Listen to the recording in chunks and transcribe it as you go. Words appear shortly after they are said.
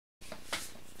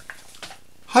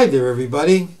Hi there,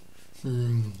 everybody.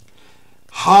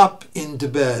 Hop into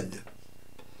bed.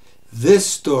 This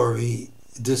story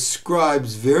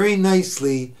describes very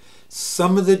nicely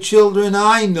some of the children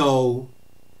I know.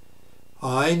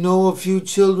 I know a few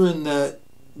children that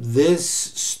this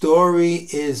story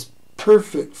is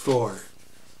perfect for.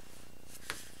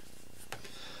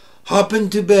 Hop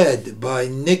into Bed by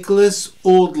Nicholas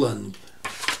Oldland.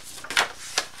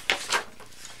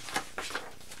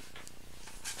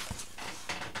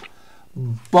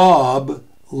 Bob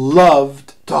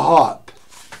loved to hop.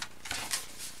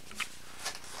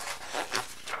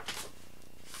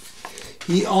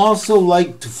 He also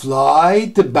liked to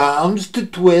fly, to bounce, to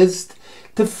twist,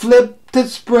 to flip, to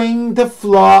spring, to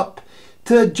flop,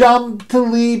 to jump, to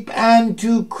leap, and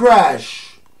to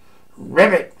crash.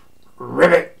 Ribbit,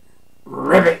 ribbit,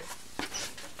 ribbit,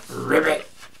 ribbit,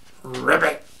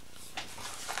 ribbit.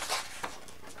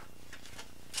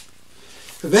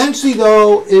 Eventually,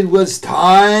 though, it was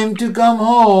time to come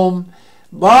home.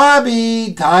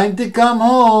 Bobby, time to come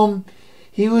home.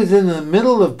 He was in the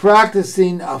middle of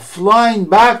practicing a flying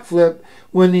backflip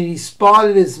when he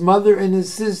spotted his mother and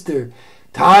his sister.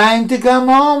 Time to come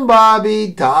home,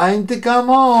 Bobby. Time to come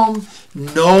home.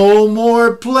 No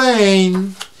more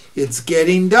playing. It's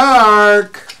getting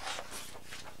dark.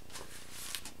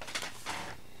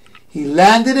 He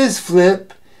landed his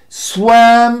flip,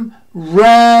 swam,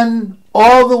 ran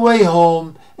all the way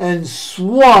home, and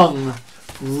swung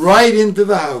right into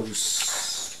the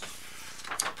house.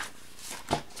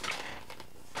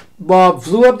 Bob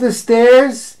flew up the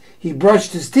stairs. He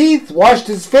brushed his teeth, washed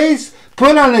his face,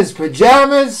 put on his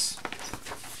pajamas.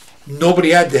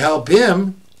 Nobody had to help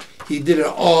him. He did it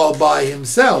all by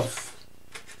himself.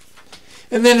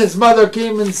 And then his mother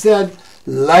came and said,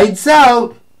 "Lights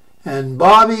out," and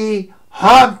Bobby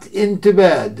hopped into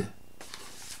bed.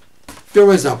 There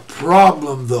was a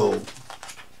problem, though.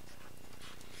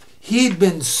 He'd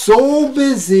been so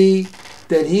busy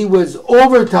that he was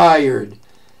overtired,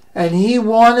 and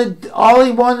all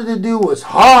he wanted to do was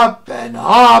hop and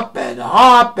hop and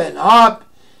hop and hop.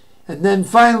 And then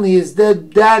finally his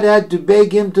dad had to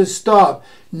beg him to stop.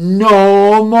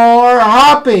 No more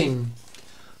hopping.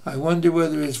 I wonder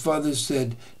whether his father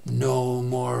said, "No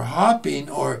more hopping,"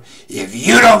 or, "If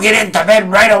you don't get into bed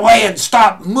right away and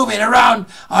stop moving around,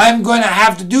 I'm going to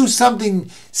have to do something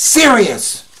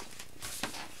serious."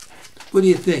 What do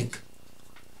you think?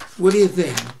 What do you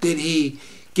think? Did he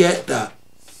get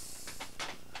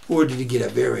or did he get a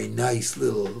very nice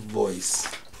little voice?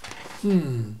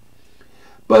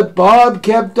 But Bob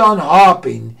kept on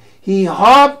hopping. He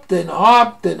hopped and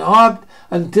hopped and hopped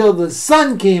until the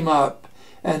sun came up.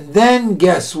 And then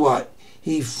guess what?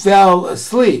 He fell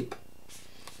asleep.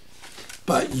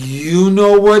 But you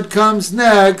know what comes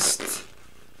next.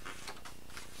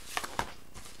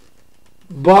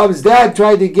 Bob's dad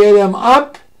tried to get him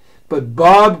up, but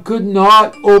Bob could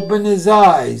not open his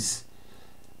eyes.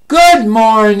 "Good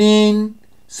morning."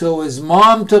 So his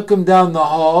mom took him down the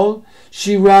hall.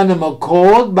 She ran him a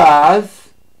cold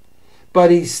bath, but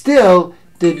he still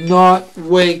did not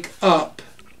wake up.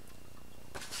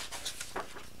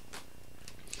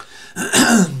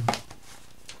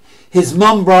 His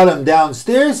mom brought him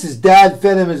downstairs. His dad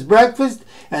fed him his breakfast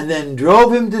and then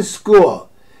drove him to school.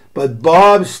 But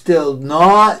Bob still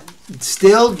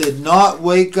did not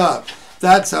wake up.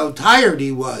 That's how tired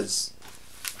he was.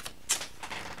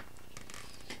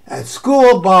 At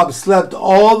school, Bob slept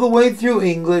all the way through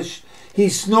English. He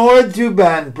snored through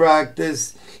band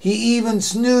practice. He even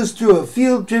snoozed through a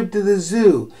field trip to the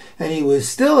zoo. And he was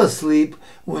still asleep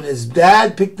when his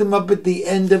dad picked him up at the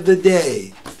end of the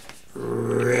day.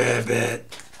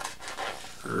 Ribbit,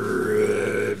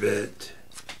 ribbit,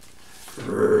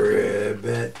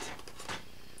 ribbit.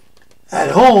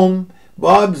 At home,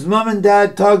 Bob's mom and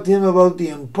dad talked to him about the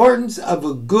importance of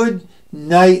a good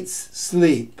night's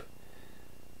sleep.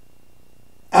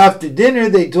 After dinner,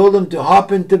 they told him to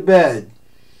hop into bed.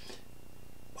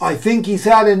 I think he's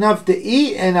had enough to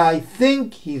eat, and I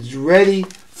think he's ready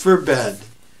for bed.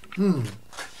 You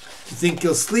think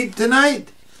he'll sleep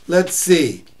tonight? Let's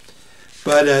see.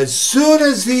 But as soon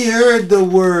as he heard the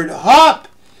word hop,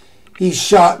 he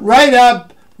shot right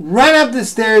up, ran up the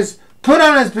stairs, put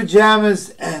on his pajamas,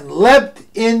 and leapt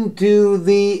into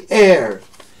the air.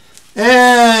 And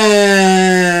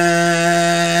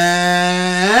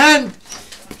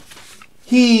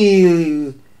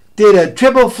he did a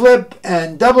triple flip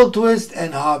and double twist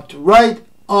and hopped right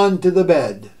onto the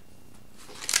bed.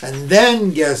 And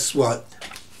then guess what?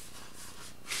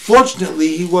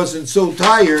 Fortunately, he wasn't so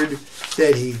tired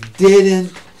that he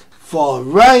didn't fall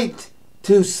right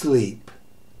to sleep.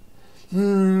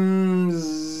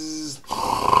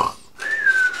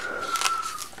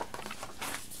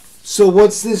 So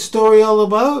what's this story all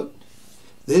about?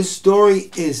 This story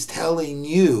is telling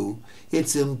you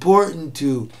it's important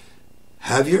to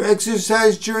have your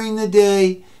exercise during the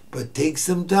day, but take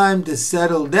some time to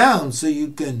settle down so you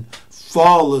can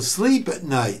fall asleep at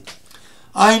night.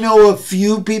 I know a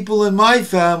few people in my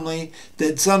family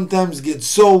that sometimes get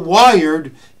so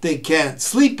wired they can't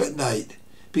sleep at night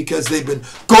because they've been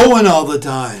going all the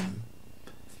time.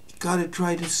 You gotta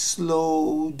try to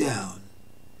slow down.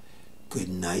 Good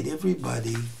night,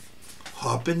 everybody.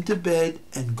 Hop into bed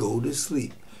and go to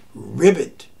sleep.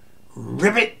 Ribbit,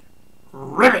 ribbit,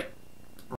 ribbit.